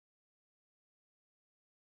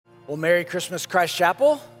Well, Merry Christmas, Christ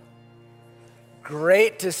Chapel.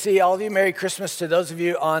 Great to see all of you. Merry Christmas to those of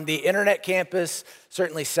you on the internet campus,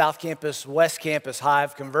 certainly South Campus, West Campus,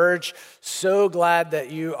 Hive, Converge. So glad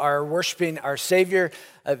that you are worshiping our Savior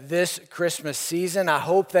this Christmas season. I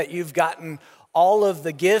hope that you've gotten all of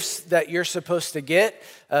the gifts that you're supposed to get.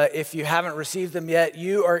 If you haven't received them yet,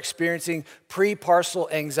 you are experiencing pre-parcel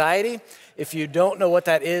anxiety. If you don't know what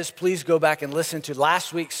that is, please go back and listen to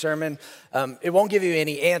last week's sermon. It won't give you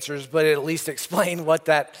any answers, but it at least explain what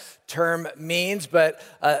that term means. But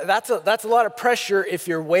that's a lot of pressure if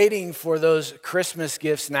you're waiting for those Christmas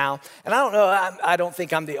gifts now. And I don't know, I don't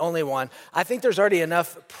think I'm the only one. I think there's already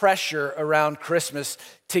enough pressure around Christmas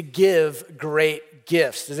to give great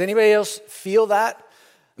gifts. Does anybody else feel that?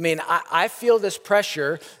 I mean, I feel this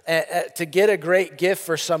pressure to get a great gift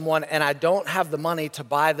for someone, and I don't have the money to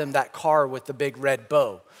buy them that car with the big red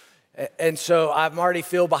bow. And so I'm already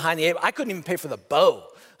feel behind the eight ball. I couldn't even pay for the bow,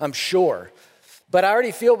 I'm sure. But I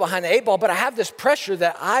already feel behind the eight ball, but I have this pressure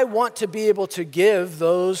that I want to be able to give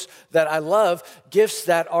those that I love gifts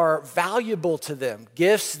that are valuable to them,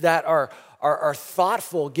 gifts that are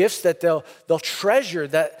thoughtful, gifts that they'll treasure,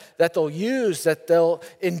 that they'll use, that they'll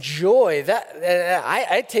enjoy.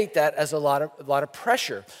 I take that as a lot of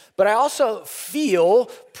pressure. But I also feel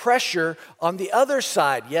pressure on the other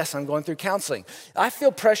side. Yes, I'm going through counseling. I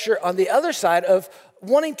feel pressure on the other side of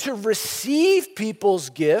wanting to receive people's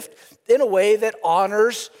gift in a way that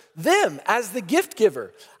honors them as the gift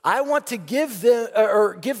giver. I want to give them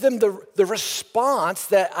the response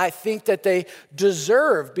that I think that they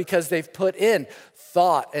deserve because they've put in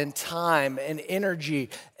thought and time and energy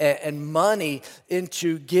and money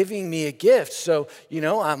into giving me a gift. So,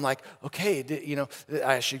 I'm like, okay,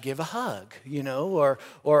 I should give a hug,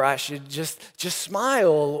 or I should just smile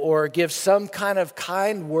or give some kind of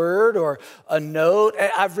kind word or a note.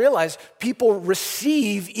 And I've realized people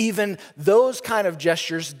receive even those kind of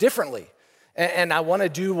gestures differently. And I want to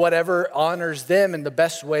do whatever honors them in the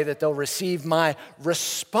best way that they'll receive my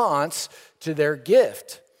response to their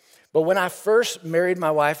gift. But when I first married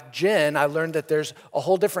my wife, Jen, I learned that there's a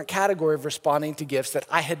whole different category of responding to gifts that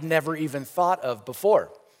I had never even thought of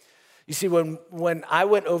before. You see, when I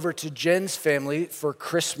went over to Jen's family for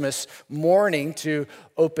Christmas morning to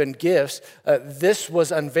open gifts, this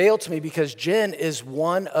was unveiled to me because Jen is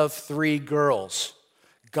one of 3 girls.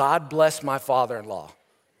 God bless my father-in-law.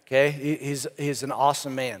 Okay, he's an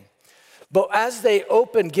awesome man. But as they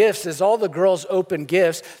opened gifts, as all the girls opened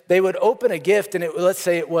gifts, they would open a gift and let's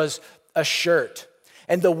say it was a shirt.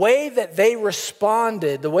 And the way that they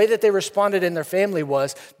responded in their family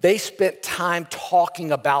was they spent time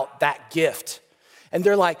talking about that gift. And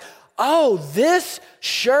they're like, oh, this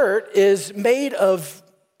shirt is made of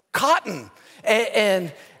cotton.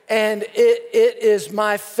 And it is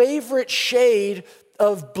my favorite shade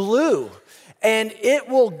of blue. And it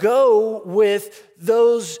will go with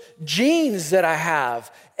those jeans that I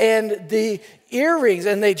have and the earrings.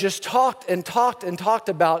 And they just talked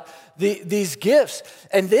about these gifts.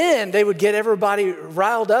 And then they would get everybody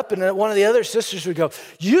riled up, and one of the other sisters would go,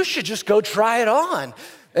 you should just go try it on.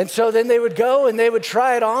 And so then they would go and they would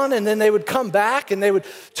try it on, and then they would come back and they would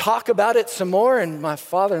talk about it some more. And my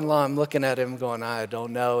father-in-law, I'm looking at him going, I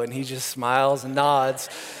don't know. And he just smiles and nods,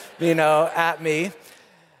 at me.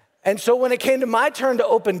 And so when it came to my turn to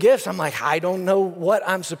open gifts, I'm like, I don't know what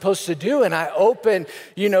I'm supposed to do. And I open,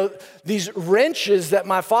 these wrenches that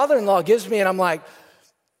my father-in-law gives me, and I'm like,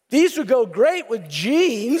 these would go great with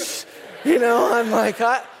jeans. I'm like,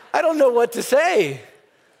 I don't know what to say.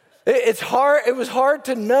 It's hard. It was hard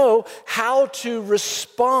to know how to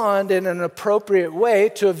respond in an appropriate way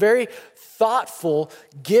to a very thoughtful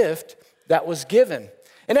gift that was given.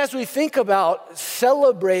 And as we think about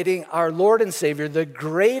celebrating our Lord and Savior, the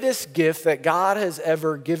greatest gift that God has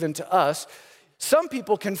ever given to us, some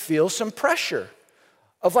people can feel some pressure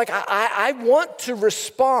of like, I want to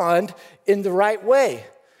respond in the right way.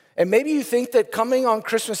 And maybe you think that coming on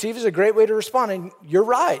Christmas Eve is a great way to respond, and you're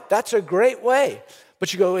right, that's a great way.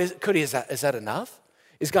 But you go, Cody, is that enough?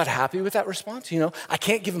 Is God happy with that response? I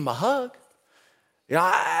can't give him a hug.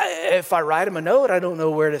 If I write him a note, I don't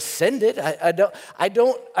know where to send it. I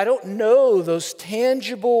don't know those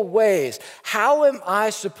tangible ways. How am I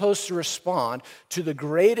supposed to respond to the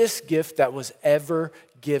greatest gift that was ever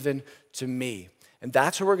given to me? And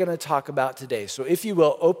that's what we're going to talk about today. So if you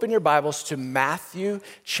will, open your Bibles to Matthew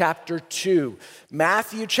chapter 2.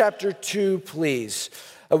 Matthew chapter 2, please.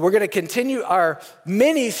 We're going to continue our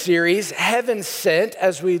mini-series, Heaven Sent,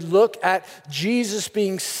 as we look at Jesus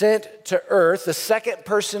being sent to earth, the second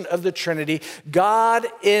person of the Trinity, God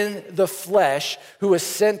in the flesh, who was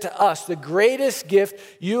sent to us, the greatest gift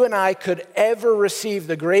you and I could ever receive,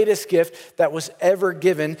 the greatest gift that was ever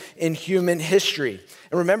given in human history.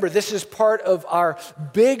 And remember, this is part of our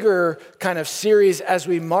bigger kind of series as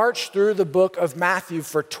we march through the book of Matthew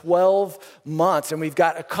for 12 months. And we've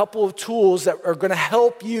got a couple of tools that are going to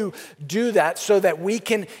help you do that so that we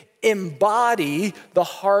can embody the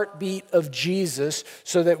heartbeat of Jesus,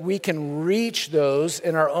 so that we can reach those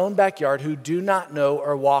in our own backyard who do not know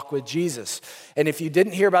or walk with Jesus. And if you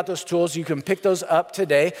didn't hear about those tools, you can pick those up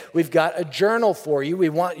today. We've got a journal for you. We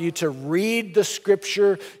want you to read the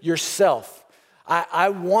scripture yourself. I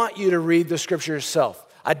want you to read the scripture yourself.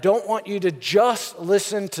 I don't want you to just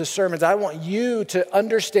listen to sermons. I want you to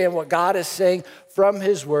understand what God is saying from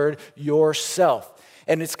his word yourself.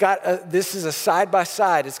 And it's got, this is a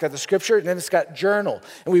side-by-side. It's got the scripture and then it's got journal.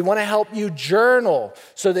 And we want to help you journal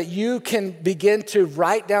so that you can begin to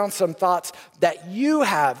write down some thoughts that you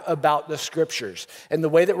have about the scriptures. And the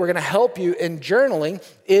way that we're going to help you in journaling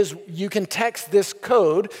is you can text this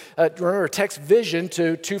code. Remember, text VISION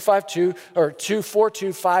to 252 or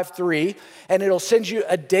 24253, and it'll send you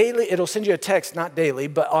a text, not daily,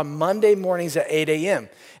 but on Monday mornings at 8 a.m.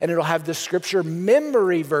 And it'll have the scripture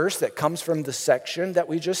memory verse that comes from the section that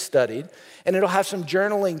we just studied. And it'll have some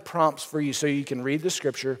journaling prompts for you so you can read the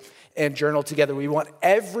scripture and journal together. We want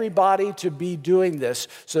everybody to be doing this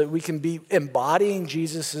so that we can be embodying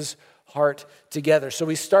Jesus's heart together. So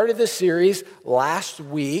we started this series last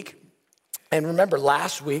week. And remember,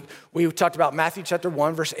 last week, we talked about Matthew chapter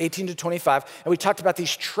 1, verse 18 to 25, and we talked about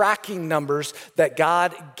these tracking numbers that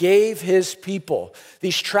God gave his people.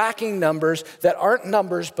 These tracking numbers that aren't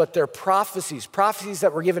numbers, but they're prophecies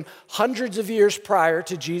that were given hundreds of years prior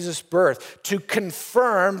to Jesus' birth to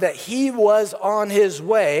confirm that he was on his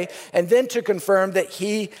way, and then to confirm that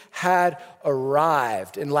he had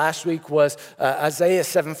arrived. And last week was Isaiah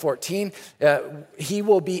 7:14. He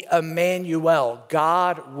will be Emmanuel,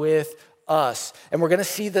 God with us. And we're going to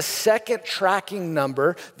see the second tracking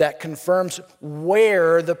number that confirms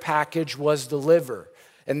where the package was delivered.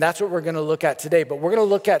 And that's what we're going to look at today. But we're going to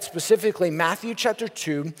look at specifically Matthew chapter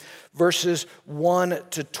 2, verses 1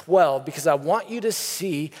 to 12, because I want you to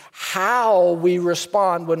see how we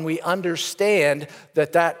respond when we understand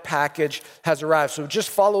that that package has arrived. So just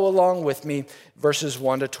follow along with me, verses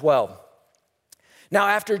 1 to 12. Now,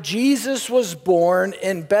 after Jesus was born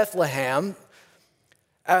in Bethlehem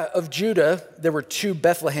of Judah, there were 2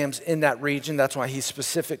 Bethlehems in that region. That's why he's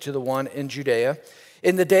specific to the one in Judea.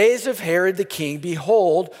 In the days of Herod the king,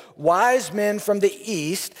 behold, wise men from the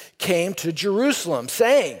east came to Jerusalem,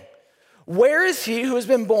 saying, "Where is he who has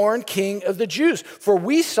been born King of the Jews? For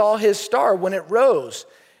we saw his star when it rose,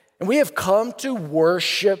 and we have come to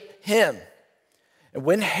worship him." And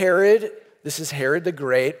when Herod, this is Herod the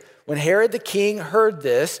Great, when Herod the king heard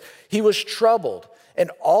this, he was troubled,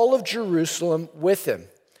 and all of Jerusalem with him.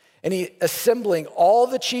 And he, assembling all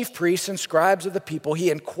the chief priests and scribes of the people,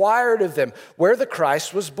 he inquired of them where the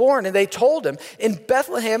Christ was born. And they told him, "In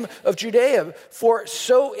Bethlehem of Judea, for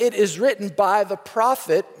so it is written by the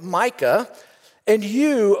prophet Micah, and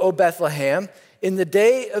you, O Bethlehem, in the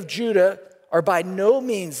day of Judah, are by no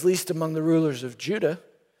means least among the rulers of Judah.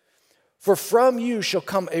 For from you shall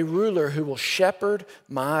come a ruler who will shepherd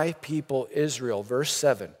my people Israel." Verse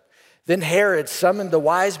 7. Then Herod summoned the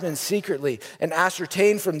wise men secretly and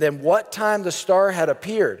ascertained from them what time the star had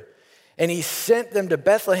appeared. And he sent them to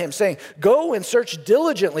Bethlehem, saying, "Go and search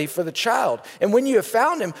diligently for the child. And when you have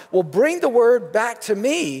found him, well, bring the word back to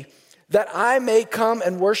me, that I may come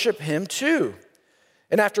and worship him too."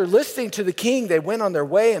 And after listening to the king, they went on their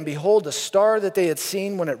way, and behold, the star that they had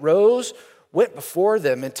seen when it rose went before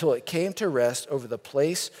them until it came to rest over the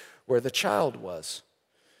place where the child was.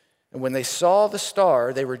 And when they saw the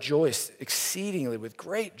star, they rejoiced exceedingly with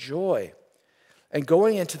great joy. And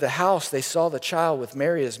going into the house, they saw the child with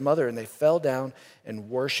Mary his mother, and they fell down and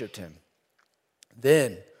worshiped him.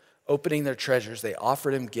 Then, opening their treasures, they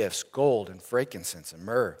offered him gifts, gold and frankincense and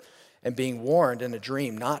myrrh. And being warned in a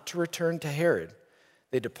dream not to return to Herod,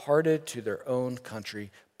 they departed to their own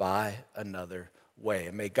country by another way.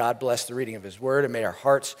 And may God bless the reading of his word, and may our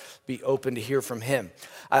hearts be open to hear from him.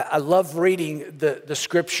 I love reading the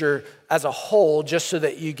scripture as a whole just so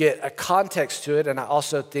that you get a context to it. And I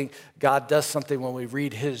also think God does something when we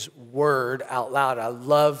read his word out loud. I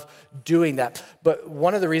love doing that. But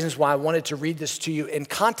one of the reasons why I wanted to read this to you in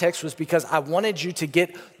context was because I wanted you to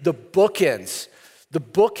get the bookends. The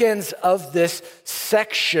bookends of this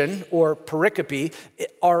section or pericope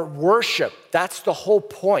are worship. That's the whole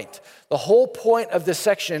point. The whole point of this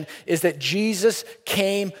section is that Jesus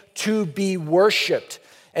came to be worshiped.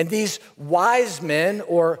 And these wise men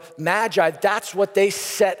or magi, that's what they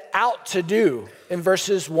set out to do in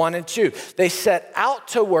verses 1 and 2. They set out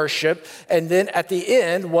to worship, and then at the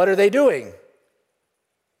end, what are they doing?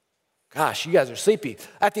 Gosh, you guys are sleepy.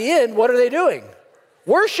 At the end, what are they doing?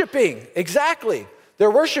 Worshiping, exactly. They're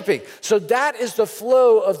worshiping. So that is the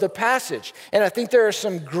flow of the passage. And I think there are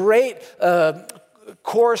some great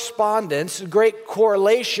correspondence, great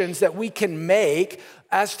correlations that we can make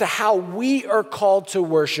as to how we are called to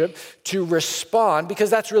worship, to respond, because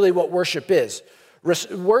that's really what worship is.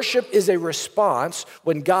 Worship is a response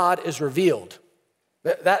when God is revealed.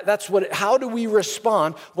 That's what. How do we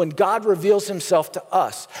respond when God reveals himself to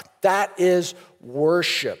us? That is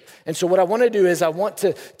worship. And so what I want to do is I want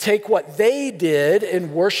to take what they did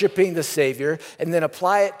in worshiping the Savior and then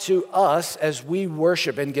apply it to us as we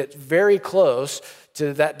worship and get very close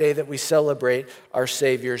to that day that we celebrate our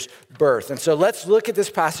Savior's birth. And so let's look at this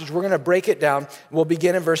passage. We're going to break it down. We'll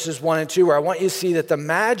begin in verses 1 and 2, where I want you to see that the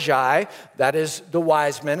Magi, that is the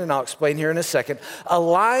wise men, and I'll explain here in a second,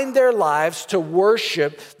 aligned their lives to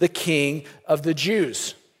worship the King of the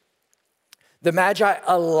Jews. The Magi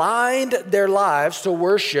aligned their lives to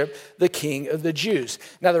worship the King of the Jews.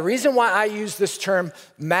 Now, the reason why I use this term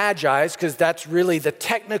Magi is because that's really the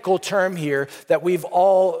technical term here that we've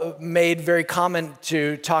all made very common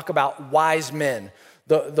to talk about wise men,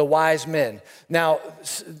 the wise men. Now,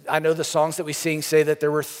 I know the songs that we sing say that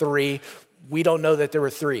there were three. We don't know that there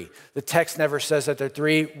were three. The text never says that there are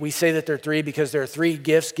three. We say that there are three because there are three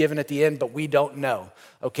gifts given at the end, but we don't know.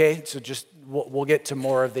 Okay, so just we'll get to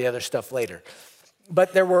more of the other stuff later.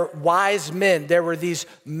 But there were wise men. There were these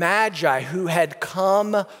magi who had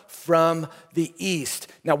come from the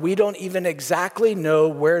east. Now, we don't even exactly know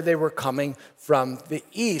where they were coming from the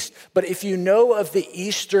east. But if you know of the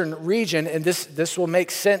eastern region, and this will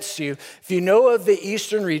make sense to you, if you know of the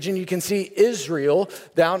eastern region, you can see Israel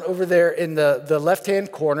down over there in the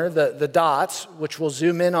left-hand corner, the dots, which we'll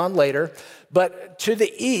zoom in on later. But to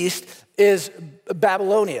the east is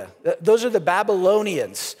Babylonia. Those are the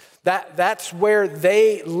Babylonians. That's where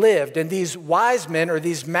they lived. And these wise men or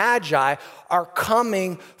these magi are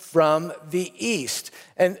coming from the east.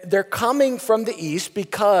 And they're coming from the east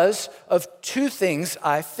because of two things,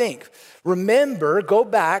 I think. Remember, go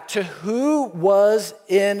back to who was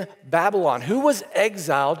in Babylon, who was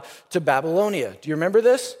exiled to Babylonia. Do you remember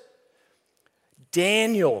this?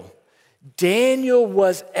 Daniel. Daniel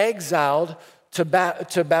was exiled to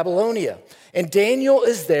Babylonia. And Daniel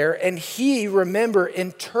is there, and he, remember,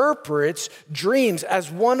 interprets dreams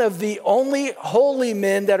as one of the only holy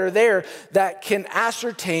men that are there that can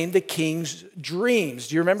ascertain the king's dreams.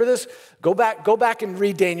 Do you remember this? Go back and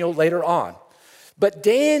read Daniel later on. But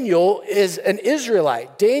Daniel is an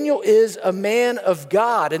Israelite. Daniel is a man of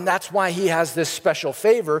God, and that's why he has this special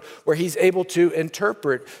favor where he's able to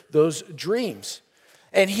interpret those dreams.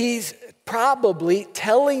 And he's probably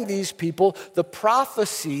telling these people the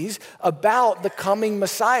prophecies about the coming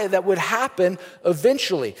Messiah that would happen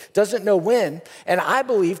eventually. Doesn't know when. And I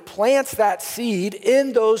believe plants that seed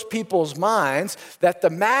in those people's minds that the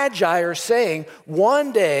Magi are saying,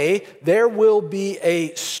 one day there will be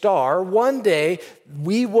a star. One day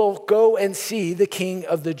we will go and see the King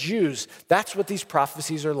of the Jews. That's what these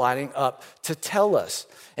prophecies are lining up to tell us.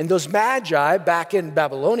 And those Magi back in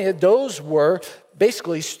Babylonia, those were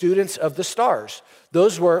basically students of the stars.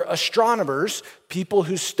 Those were astronomers, people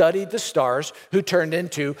who studied the stars, who turned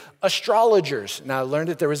into astrologers. Now, I learned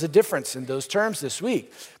that there was a difference in those terms this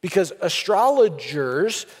week because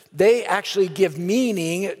astrologers, they actually give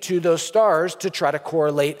meaning to those stars to try to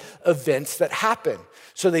correlate events that happen.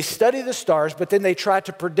 So they study the stars, but then they try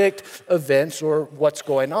to predict events or what's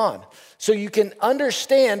going on. So you can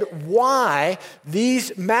understand why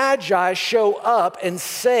these magi show up and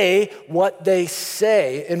say what they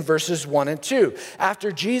say in verses 1 and 2.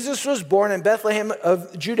 After Jesus was born in Bethlehem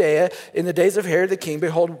of Judea in the days of Herod the king,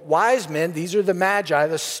 behold, wise men, these are the magi,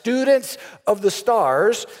 the students of the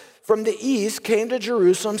stars, from the east came to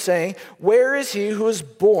Jerusalem saying, where is he who was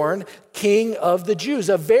born King of the Jews?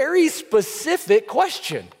 A very specific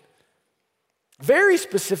question. Very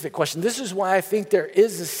specific question. This is why I think there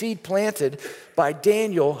is a seed planted by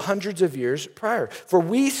Daniel hundreds of years prior. For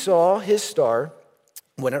we saw his star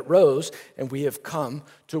when it rose, and we have come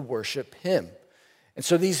to worship him. And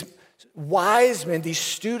so these wise men, these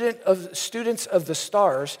students of the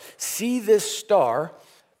stars, see this star,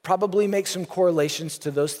 probably make some correlations to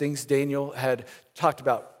those things Daniel had talked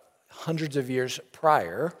about hundreds of years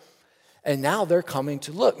prior, and now they're coming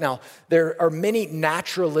to look. Now, there are many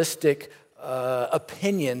naturalistic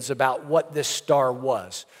opinions about what this star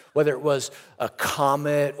was, whether it was a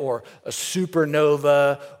comet or a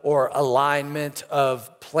supernova or alignment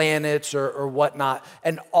of planets or whatnot.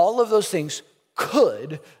 And all of those things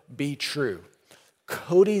could be true.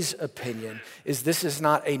 Cody's opinion is this is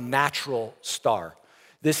not a natural star.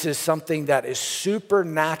 This is something that is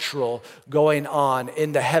supernatural going on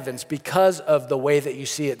in the heavens because of the way that you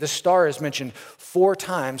see it. This star is mentioned 4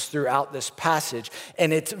 times throughout this passage,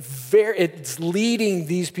 and it's leading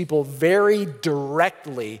these people very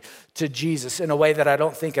directly to Jesus in a way that I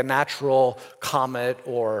don't think a natural comet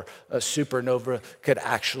or a supernova could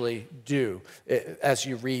actually do as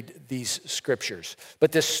you read these scriptures.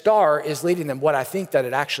 But this star is leading them. What I think that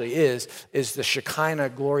it actually is the Shekinah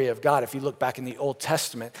glory of God. If you look back in the Old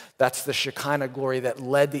Testament, that's the Shekinah glory that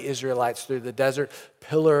led the Israelites through the desert.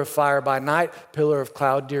 Pillar of fire by night, pillar of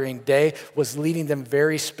cloud during day, was leading them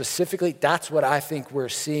very specifically. That's what I think we're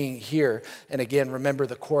seeing here. And again, remember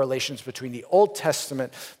the correlations between the Old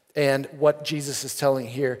Testament and what Jesus is telling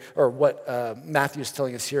here, or what Matthew is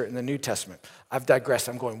telling us here in the New Testament. I've digressed.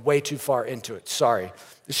 I'm going way too far into it. Sorry.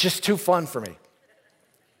 It's just too fun for me.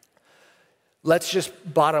 Let's just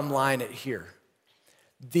bottom line it here.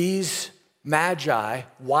 These magi,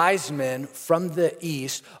 wise men from the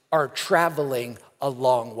east, are traveling a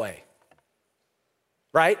long way,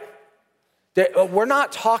 right? We're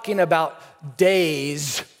not talking about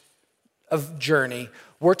days of journey.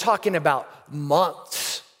 We're talking about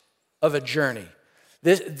months of a journey.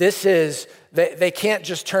 This is, they can't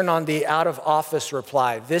just turn on the out of office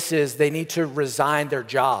reply. This is, they need to resign their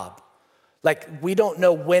job. Like, we don't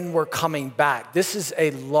know when we're coming back. This is a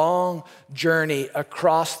long journey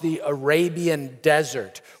across the Arabian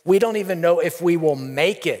desert. We don't even know if we will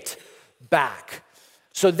make it back.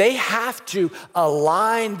 So they have to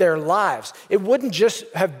align their lives. It wouldn't just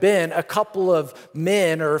have been a couple of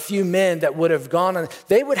men or a few men that would have gone on.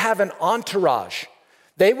 They would have an entourage.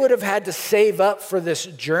 They would have had to save up for this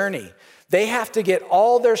journey. They have to get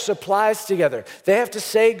all their supplies together. They have to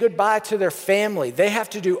say goodbye to their family. They have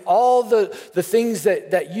to do all the things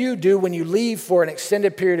that you do when you leave for an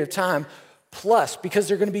extended period of time. Plus, because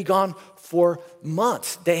they're going to be gone for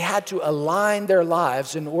months, they had to align their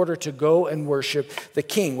lives in order to go and worship the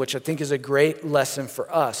King, which I think is a great lesson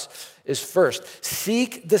for us. Is first,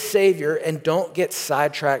 seek the Savior and don't get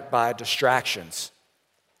sidetracked by distractions.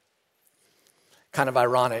 Kind of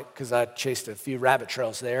ironic because I chased a few rabbit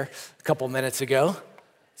trails there a couple minutes ago.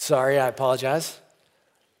 Sorry, I apologize.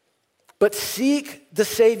 But seek the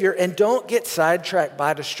Savior and don't get sidetracked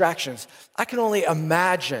by distractions. I can only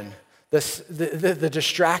imagine the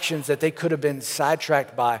distractions that they could have been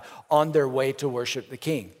sidetracked by on their way to worship the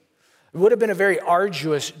King. It would have been a very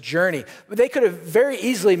arduous journey. But they could have very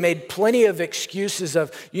easily made plenty of excuses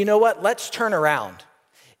of, you know what, let's turn around.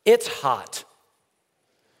 It's hot.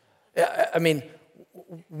 I mean,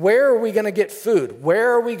 where are we going to get food?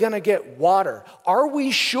 Where are we going to get water? Are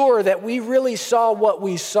we sure that we really saw what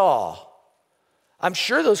we saw? I'm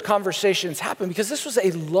sure those conversations happened because this was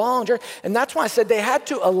a long journey. And that's why I said they had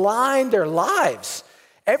to align their lives.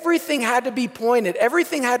 Everything had to be pointed.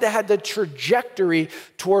 Everything had to have the trajectory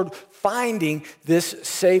toward finding this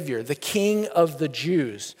Savior, the King of the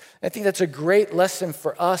Jews. I think that's a great lesson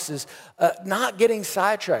for us is not getting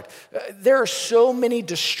sidetracked. There are so many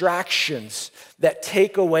distractions that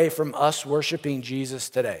take away from us worshiping Jesus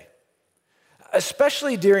today,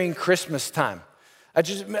 especially during Christmas time.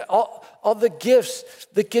 All the gifts,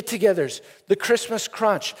 the get-togethers, the Christmas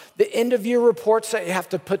crunch, the end-of-year reports that you have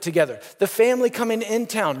to put together, the family coming in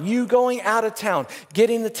town, you going out of town,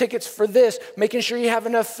 getting the tickets for this, making sure you have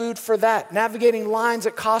enough food for that, navigating lines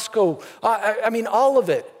at Costco. I mean, all of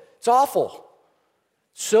it. It's awful.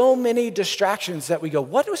 So many distractions that we go,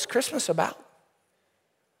 what was Christmas about?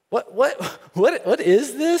 What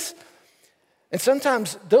is this? And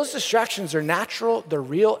sometimes those distractions are natural, they're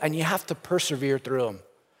real, and you have to persevere through them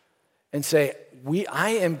and say,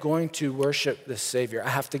 I am going to worship this Savior. I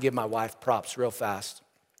have to give my wife props real fast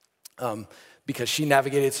because she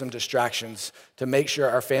navigated some distractions to make sure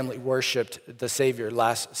our family worshiped the Savior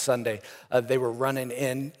last Sunday. They were running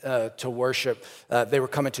in to worship. They were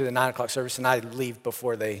coming to the 9 o'clock service, and I leave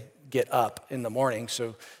before they get up in the morning,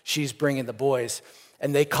 so she's bringing the boys.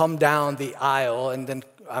 And they come down the aisle, and then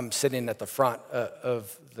I'm sitting at the front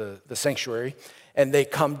of the sanctuary, and they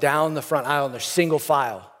come down the front aisle, and they're single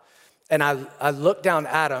file. And I look down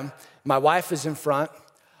at them. My wife is in front.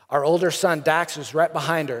 Our older son, Dax, is right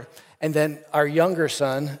behind her. And then our younger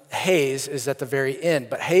son, Hayes, is at the very end.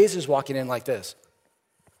 But Hayes is walking in like this.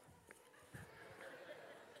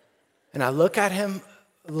 And I look at him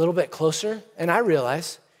a little bit closer, and I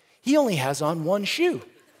realize he only has on one shoe.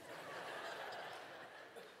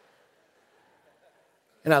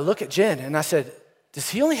 And I look at Jen and I said, does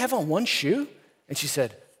he only have on one shoe? And she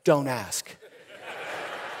said, don't ask.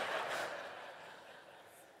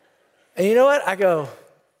 And you know what? I go,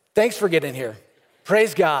 thanks for getting here.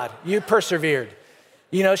 Praise God, you persevered.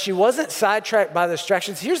 You know, she wasn't sidetracked by the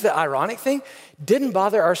distractions. Here's the ironic thing. Didn't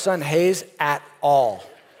bother our son Hayes at all.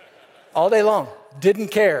 All day long, didn't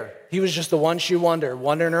care. He was just the one shoe wonder,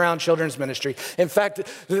 wandering around children's ministry. In fact,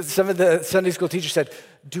 some of the Sunday school teachers said,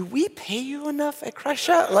 do we pay you enough at Christ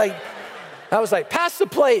Shop? Like, I was like, pass the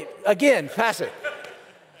plate. Again, pass it.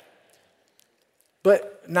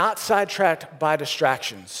 But not sidetracked by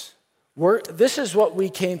distractions. This is what we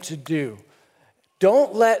came to do.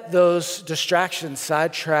 Don't let those distractions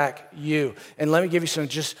sidetrack you. And let me give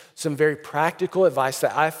you some very practical advice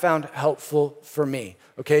that I found helpful for me,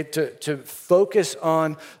 okay, to focus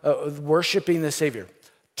on worshiping the Savior.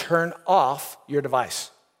 Turn off your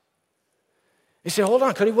device. You say, hold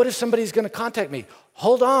on, Cody, what if somebody's gonna contact me?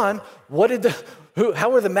 Hold on,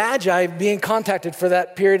 how were the Magi being contacted for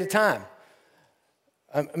that period of time?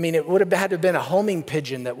 I mean, it would have had to have been a homing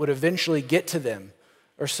pigeon that would eventually get to them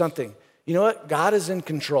or something. You know what? God is in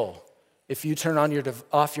control if you turn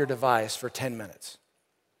off your device for 10 minutes,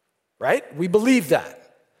 right? We believe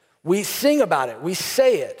that. We sing about it. We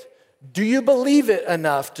say it. Do you believe it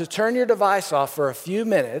enough to turn your device off for a few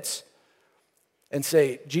minutes and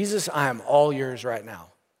say, Jesus, I am all yours right now?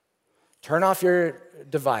 Turn off your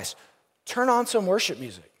device. Turn on some worship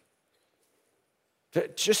music.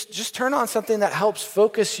 Just turn on something that helps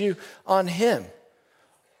focus you on Him.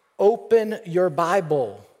 Open your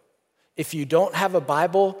Bible. If you don't have a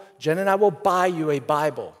Bible, Jen and I will buy you a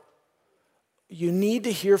Bible. You need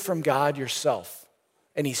to hear from God yourself,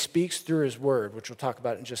 and He speaks through His Word, which we'll talk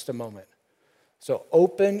about in just a moment. So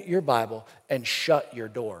open your Bible and shut your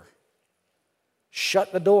door.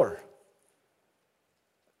 Shut the door.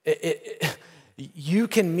 You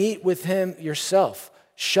can meet with Him yourself.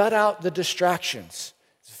 Shut out the distractions.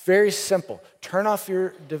 It's very simple. Turn off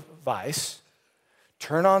your device,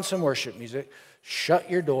 turn on some worship music, shut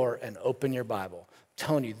your door, and open your Bible. I'm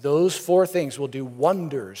telling you, those 4 things will do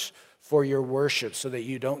wonders for your worship so that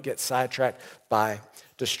you don't get sidetracked by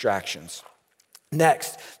distractions.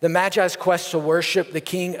 Next, the Magi's quest to worship the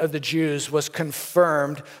King of the Jews was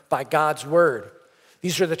confirmed by God's word.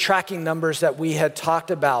 These are the tracking numbers that we had talked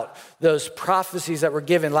about, those prophecies that were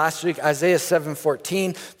given last week, Isaiah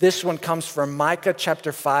 7:14. This one comes from Micah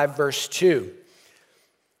chapter 5, verse 2.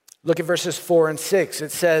 Look at verses 4 and 6.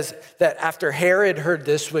 It says that after Herod heard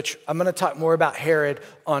this, which I'm going to talk more about Herod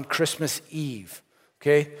on Christmas Eve,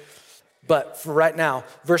 okay? But for right now,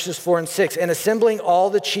 verses 4 and 6, and assembling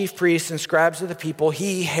all the chief priests and scribes of the people,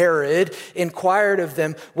 he, Herod, inquired of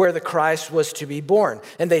them where the Christ was to be born.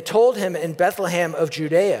 And they told him in Bethlehem of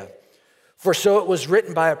Judea. For so it was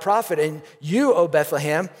written by a prophet, and you, O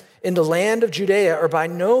Bethlehem, in the land of Judea, are by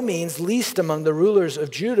no means least among the rulers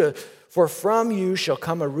of Judah, for from you shall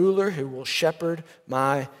come a ruler who will shepherd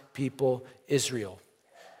my people Israel.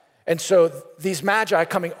 And so these Magi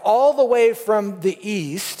coming all the way from the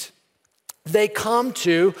east, they come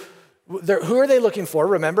to, who are they looking for?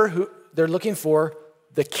 Remember, they're looking for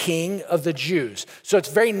the King of the Jews. So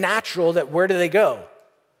it's very natural that where do they go?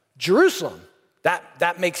 Jerusalem.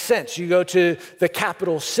 That makes sense. You go to the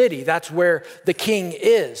capital city. That's where the king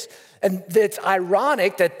is. And it's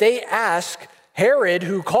ironic that they ask Herod,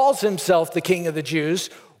 who calls himself the King of the Jews,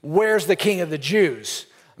 where's the King of the Jews?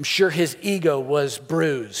 I'm sure his ego was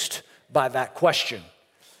bruised by that question.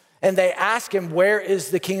 And they ask him, where is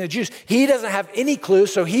the King of the Jews? He doesn't have any clue,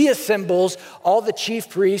 so he assembles all the chief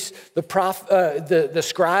priests, the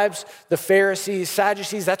scribes, the Pharisees,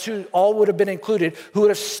 Sadducees, that's who all would have been included, who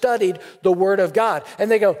would have studied the word of God. And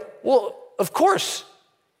they go, well, of course,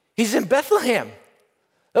 he's in Bethlehem.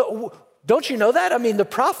 Don't you know that? I mean, the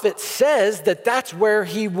prophet says that that's where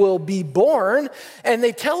he will be born, and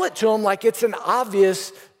they tell it to him like it's an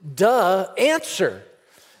obvious duh answer.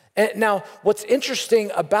 And now, what's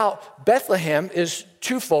interesting about Bethlehem is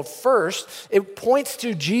twofold. First, it points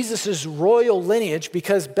to Jesus' royal lineage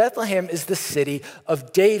because Bethlehem is the city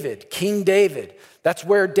of David, King David. That's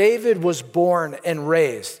where David was born and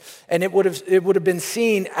raised. And it would have been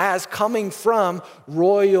seen as coming from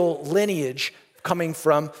royal lineage, coming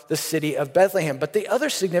from the city of Bethlehem. But the other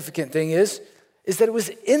significant thing is that it was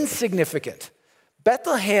insignificant.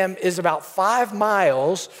 Bethlehem is about 5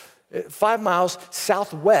 miles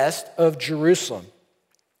southwest of Jerusalem.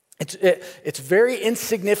 It's very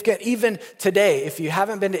insignificant. Even today, if you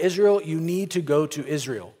haven't been to Israel, you need to go to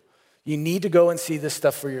Israel. You need to go and see this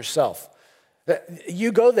stuff for yourself.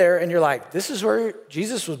 You go there and you're like, this is where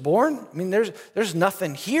Jesus was born? I mean, there's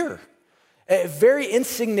nothing here. A very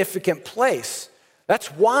insignificant place. That's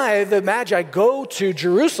why the Magi go to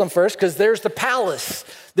Jerusalem first, because there's the palace,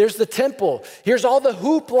 there's the temple, here's all the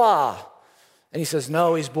hoopla. And he says,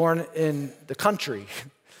 no, he's born in the country,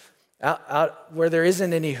 out where there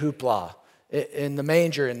isn't any hoopla, in the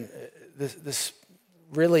manger, in this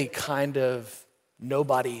really kind of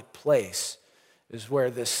nobody place is where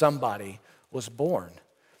this somebody was born.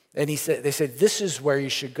 And they said, this is where you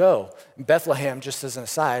should go. And Bethlehem, just as an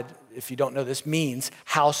aside, if you don't know this, means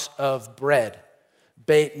house of bread.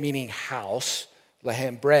 Beit meaning house,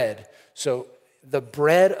 lahem, bread. So the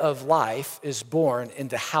bread of life is born in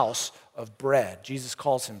the house of bread. Jesus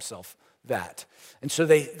calls himself that. And so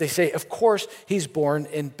they say, of course, he's born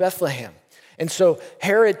in Bethlehem. And so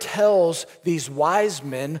Herod tells these wise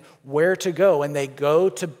men where to go, and they go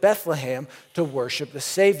to Bethlehem to worship the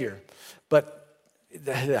Savior. But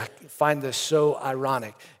I find this so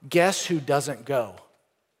ironic. Guess who doesn't go?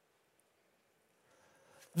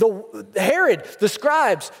 Herod, the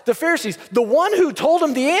scribes, the Pharisees, the one who told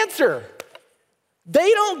him the answer. They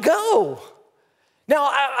don't go. Now,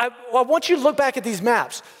 I want you to look back at these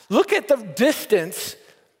maps. Look at the distance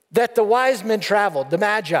that the wise men traveled, the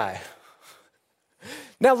Magi.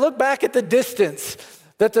 Now look back at the distance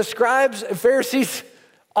that the scribes and Pharisees,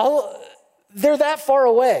 they're that far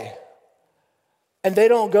away. And they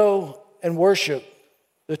don't go and worship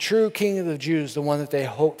the true King of the Jews, the one that they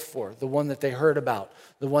hoped for, the one that they heard about,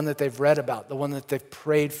 the one that they've read about, the one that they've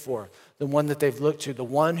prayed for, the one that they've looked to, the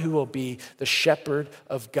one who will be the shepherd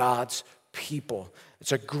of God's people.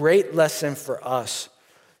 It's a great lesson for us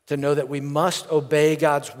to know that we must obey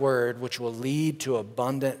God's word, which will lead to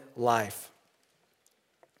abundant life.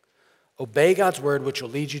 Obey God's word, which will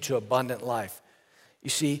lead you to abundant life. You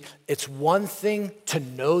see, it's one thing to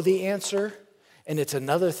know the answer, and it's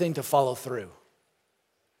another thing to follow through.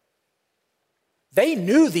 They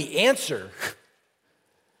knew the answer.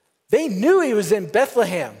 They knew he was in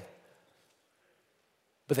Bethlehem,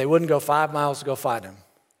 but they wouldn't go 5 miles to go find him.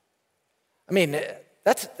 I mean,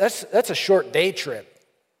 that's a short day trip,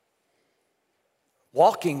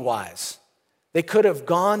 walking wise. They could have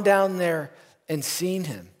gone down there and seen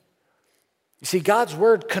him. You see, God's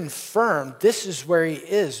word confirmed this is where he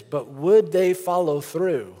is, but would they follow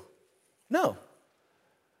through? No.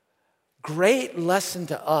 Great lesson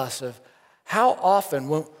to us of how often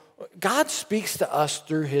when God speaks to us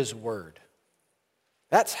through his word.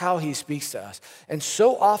 That's how he speaks to us. And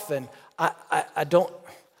so often,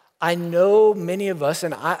 I know many of us,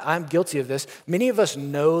 and I'm guilty of this, many of us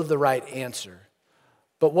know the right answer.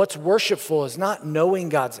 But what's worshipful is not knowing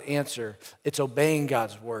God's answer, it's obeying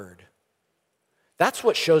God's word. That's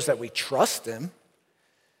what shows that we trust him.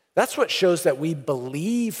 That's what shows that we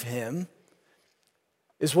believe him,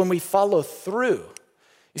 is when we follow through.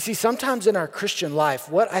 You see, sometimes in our Christian life,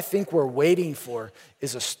 what I think we're waiting for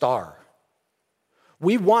is a star.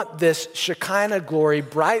 We want this Shekinah glory,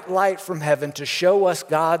 bright light from heaven to show us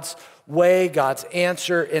God's way, God's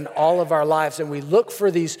answer in all of our lives. And we look for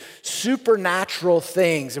these supernatural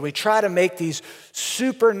things, and we try to make these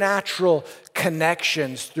supernatural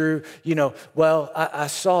connections through, I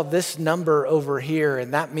saw this number over here,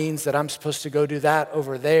 and that means that I'm supposed to go do that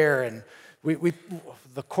over there. And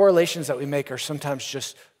the correlations that we make are sometimes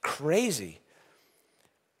just crazy.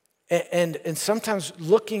 And sometimes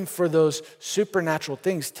looking for those supernatural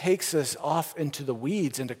things takes us off into the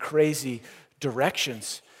weeds, into crazy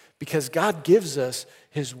directions, because God gives us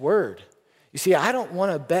his word. You see, I don't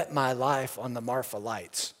want to bet my life on the Marfa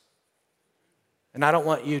lights. And I don't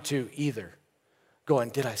want you to either. Going,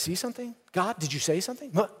 did I see something? God, did you say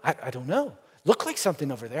something? Well, I don't know. Looked like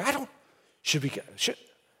something over there. Should.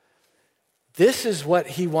 This is what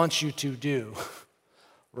he wants you to do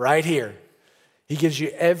right here. He gives you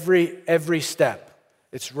every step.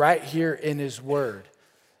 It's right here in his word.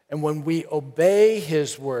 And when we obey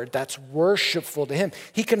his word, that's worshipful to him.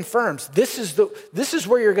 He confirms this is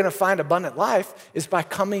where you're going to find abundant life, is by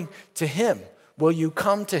coming to him. Will you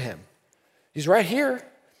come to him? He's right here.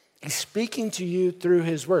 He's speaking to you through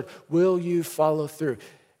his word. Will you follow through?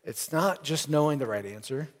 It's not just knowing the right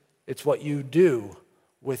answer. It's what you do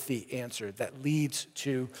with the answer that leads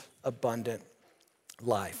to abundant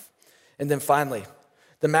life. And then finally,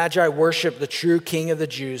 the Magi worship the true King of the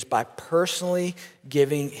Jews by personally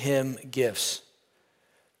giving him gifts.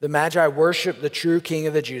 The Magi worship the true King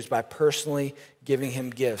of the Jews by personally giving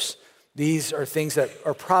him gifts. These are things that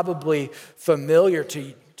are probably familiar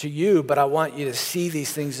to you, but I want you to see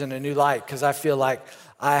these things in a new light, because I feel like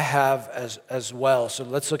I have as well. So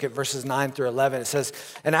let's look at verses 9 through 11. It says,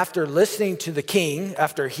 and after listening to the king,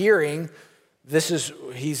 after hearing,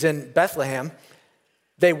 he's in Bethlehem,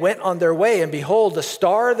 They went on their way, and behold, the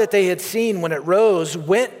star that they had seen when it rose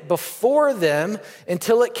went before them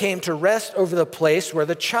until it came to rest over the place where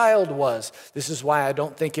the child was. This is why I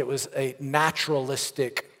don't think it was a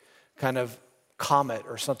naturalistic kind of comet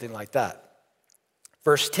or something like that.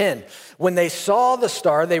 Verse 10, when they saw the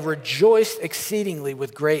star, they rejoiced exceedingly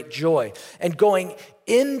with great joy. And going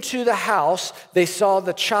into the house, they saw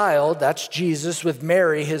the child, that's Jesus, with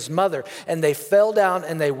Mary, his mother, and they fell down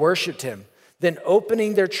and they worshiped him. Then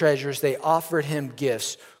opening their treasures, they offered him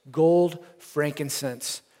gifts, gold,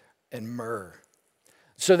 frankincense, and myrrh.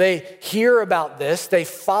 So they hear about this, they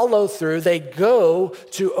follow through, they go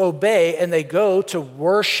to obey, and they go to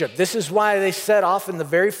worship. This is why they set off in the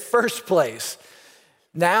very first place.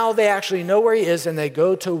 Now they actually know where he is, and they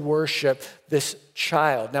go to worship this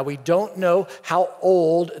child. Now we don't know how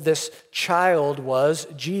old this child was,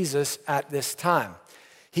 Jesus, at this time.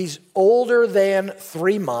 He's older than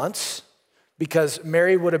 3 months, because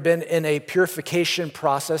Mary would have been in a purification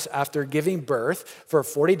process after giving birth for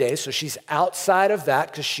 40 days. So she's outside of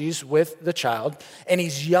that because she's with the child. And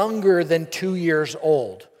he's younger than 2 years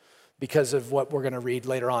old because of what we're going to read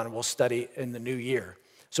later on and we'll study in the new year.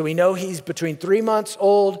 So we know he's between 3 months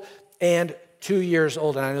old and 2 years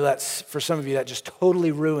old. And I know that's, for some of you, that just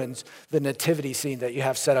totally ruins the nativity scene that you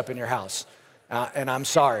have set up in your house. And I'm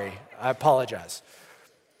sorry. I apologize.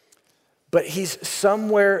 But he's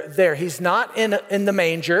somewhere there. He's not in the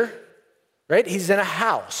manger, right? He's in a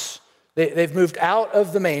house. They've moved out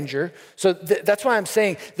of the manger. So that's why I'm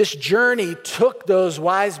saying this journey took those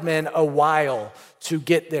wise men a while to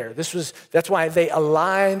get there. That's why they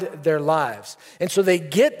aligned their lives. And so they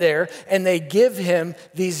get there and they give him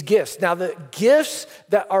these gifts. Now the gifts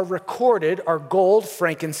that are recorded are gold,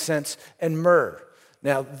 frankincense, and myrrh.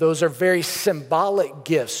 Now those are very symbolic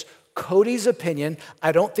gifts. Cody's opinion,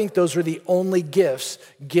 I don't think those were the only gifts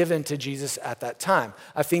given to Jesus at that time.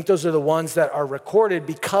 I think those are the ones that are recorded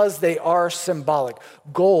because they are symbolic.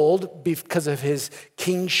 Gold, because of his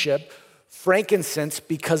kingship. Frankincense,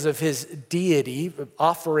 because of his deity.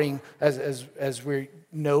 Offering, as we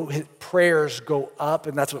know, his prayers go up,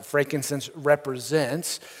 and that's what frankincense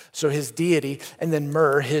represents. So his deity, and then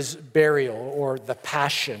myrrh, his burial, or the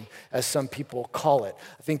passion, as some people call it.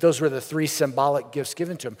 I think those were the 3 symbolic gifts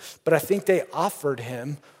given to him. But I think they offered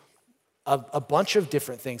him a bunch of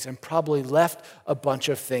different things and probably left a bunch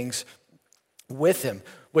of things with him.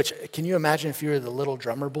 Which, can you imagine if you were the little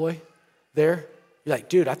drummer boy there? You're like,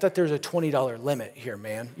 dude, I thought there was a $20 limit here,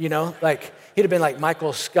 man. You know, like he'd have been like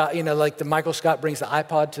Michael Scott, you know, like the Michael Scott brings the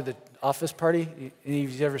iPod to the office party. Any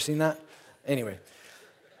of you ever seen that? Anyway.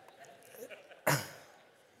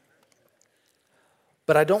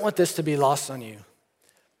 But I don't want this to be lost on you.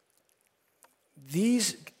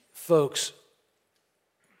 These folks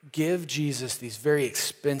give Jesus these very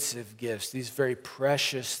expensive gifts, these very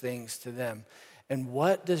precious things to them. And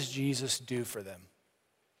what does Jesus do for them?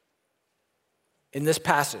 In this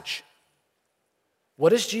passage, what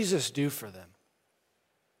does Jesus do for them?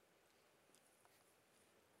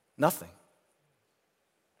 Nothing.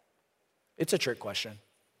 It's a trick question.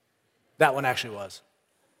 That one actually was.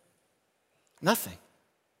 Nothing.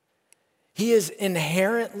 He is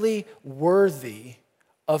inherently worthy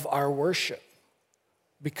of our worship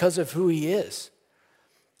because of who he is.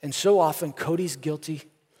 And so often, Cody's guilty.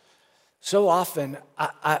 So often,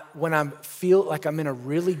 when I feel like I'm in a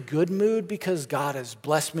really good mood because God has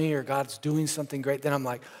blessed me or God's doing something great, then I'm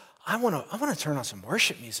like, I want to turn on some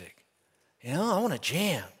worship music. You know, I want to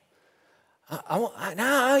jam.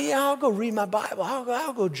 I'll go read my Bible.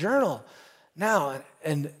 I'll go journal. Now,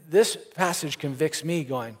 and this passage convicts me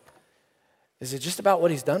going, is it just about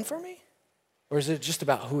what he's done for me? Or is it just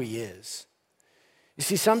about who he is? You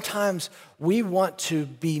see, sometimes we want to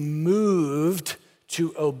be moved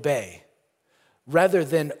to obey, rather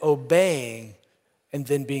than obeying and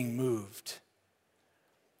then being moved.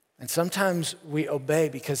 And sometimes we obey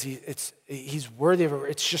because he's worthy of it.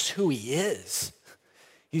 It's just who he is.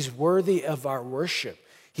 He's worthy of our worship.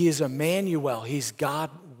 He is Emmanuel. He's God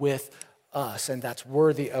with us, and that's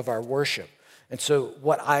worthy of our worship. And so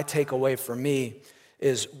what I take away from me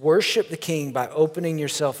is worship the King by opening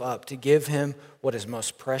yourself up to give him what is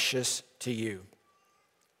most precious to you.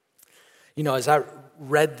 You know, as I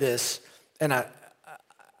read this, and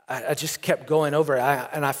I just kept going over it,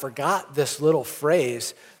 and I forgot this little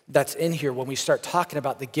phrase that's in here when we start talking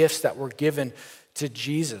about the gifts that were given to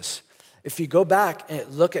Jesus. If you go back and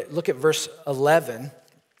look at verse 11,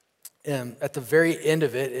 at the very end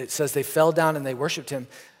of it, it says they fell down and they worshiped him.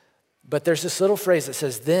 But there's this little phrase that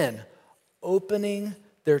says, then, opening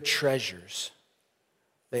their treasures,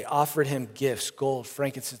 they offered him gifts, gold,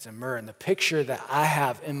 frankincense, and myrrh. And the picture that I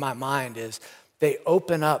have in my mind is they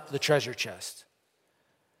open up the treasure chest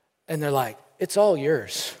and they're like, it's all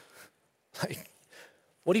yours. Like,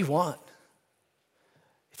 what do you want?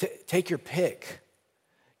 Take your pick.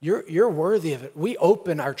 You're worthy of it. We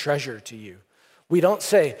open our treasure to you. We don't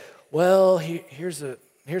say, well, here's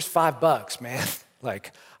 $5, man.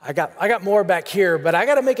 Like, I got more back here, but I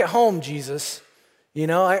got to make it home, Jesus. You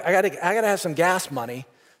know, I got to have some gas money.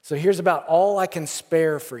 So here's about all I can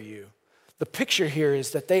spare for you. The picture here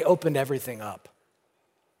is that they opened everything up.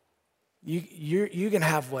 You can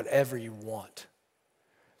have whatever you want.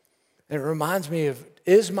 And it reminds me of,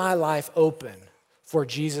 is my life open for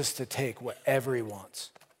Jesus to take whatever he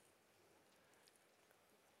wants?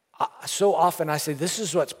 So often I say, this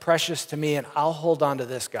is what's precious to me, and I'll hold on to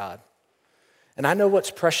this, God. And I know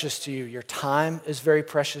what's precious to you. Your time is very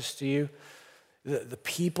precious to you. The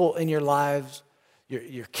people in your lives,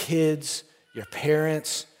 your kids, your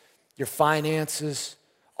parents, your finances,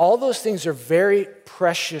 all those things are very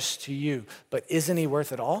precious to you. But isn't he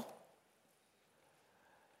worth it all?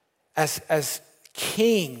 As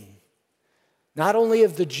king, not only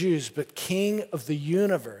of the Jews, but king of the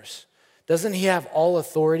universe, doesn't he have all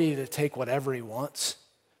authority to take whatever he wants?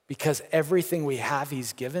 Because everything we have,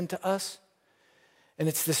 he's given to us. And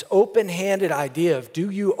it's this open-handed idea of, do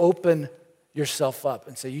you open yourself up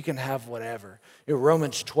and say, you can have whatever? You know,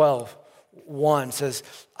 Romans 12:1 says,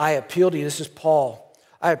 I appeal to you, this is Paul,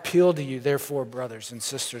 I appeal to you, therefore, brothers and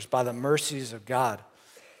sisters, by the mercies of God,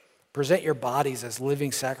 present your bodies as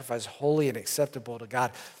living sacrifice, holy and acceptable to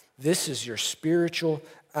God. This is your spiritual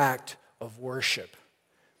act of worship.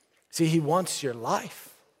 See, he wants your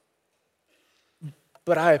life.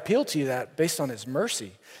 But I appeal to you that based on his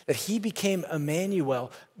mercy, that he became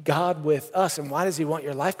Emmanuel, God with us. And why does he want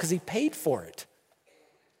your life? Because he paid for it.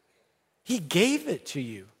 He gave it to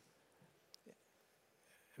you.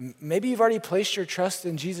 Maybe you've already placed your trust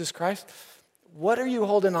in Jesus Christ. What are you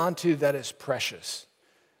holding on to that is precious?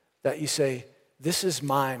 That you say, this is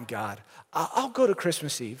mine, God. I'll go to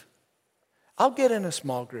Christmas Eve. I'll get in a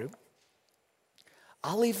small group.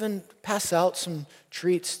 I'll even pass out some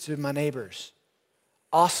treats to my neighbors.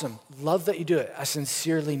 Awesome. Love that you do it. I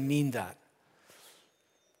sincerely mean that.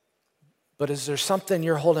 But is there something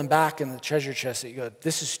you're holding back in the treasure chest that you go,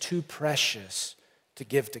 this is too precious to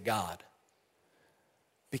give to God?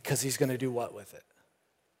 Because he's going to do what with it?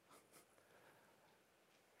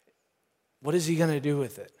 What is he going to do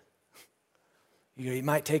with it? He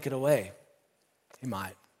might take it away. He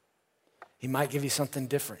might. He might give you something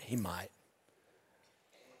different. He might.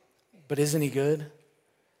 But isn't he good?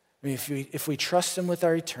 I mean, if we trust him with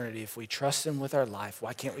our eternity, if we trust him with our life,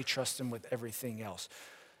 why can't we trust him with everything else?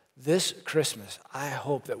 This Christmas, I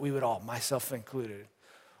hope that we would all, myself included,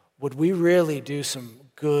 would we really do some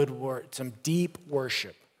good work, some deep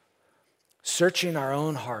worship, searching our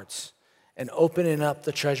own hearts and opening up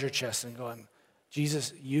the treasure chest and going,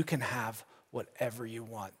 Jesus, you can have whatever you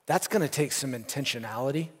want. That's going to take some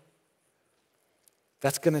intentionality.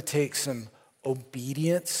 That's going to take some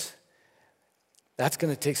obedience. That's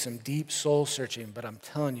going to take some deep soul searching, but I'm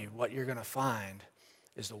telling you, what you're going to find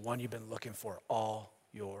is the one you've been looking for all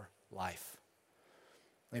your life.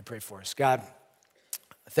 Let me pray for us. God,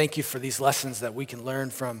 thank you for these lessons that we can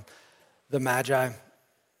learn from the Magi.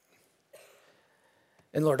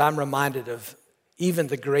 And Lord, I'm reminded of even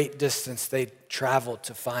the great distance they traveled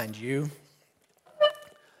to find you.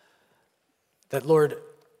 That, Lord,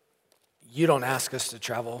 you don't ask us to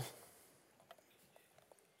travel.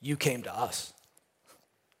 You came to us.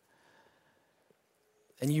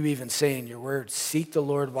 And you even say in your word, seek the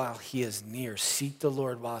Lord while he is near. Seek the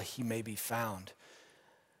Lord while he may be found.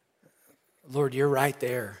 Lord, you're right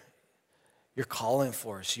there. You're calling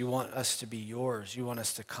for us. You want us to be yours. You want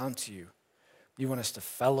us to come to you. You want us to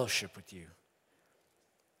fellowship with you.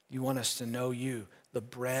 You want us to know you, the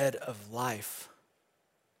bread of life.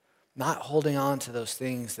 Not holding on to those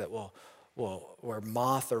things that where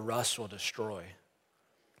moth or rust will destroy,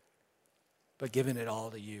 but giving it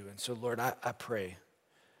all to you. And so, Lord, I pray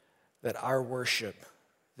that our worship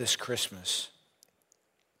this Christmas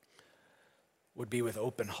would be with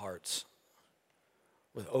open hearts,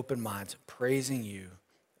 with open minds, praising you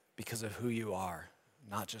because of who you are,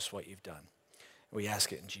 not just what you've done. We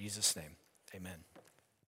ask it in Jesus' name. Amen.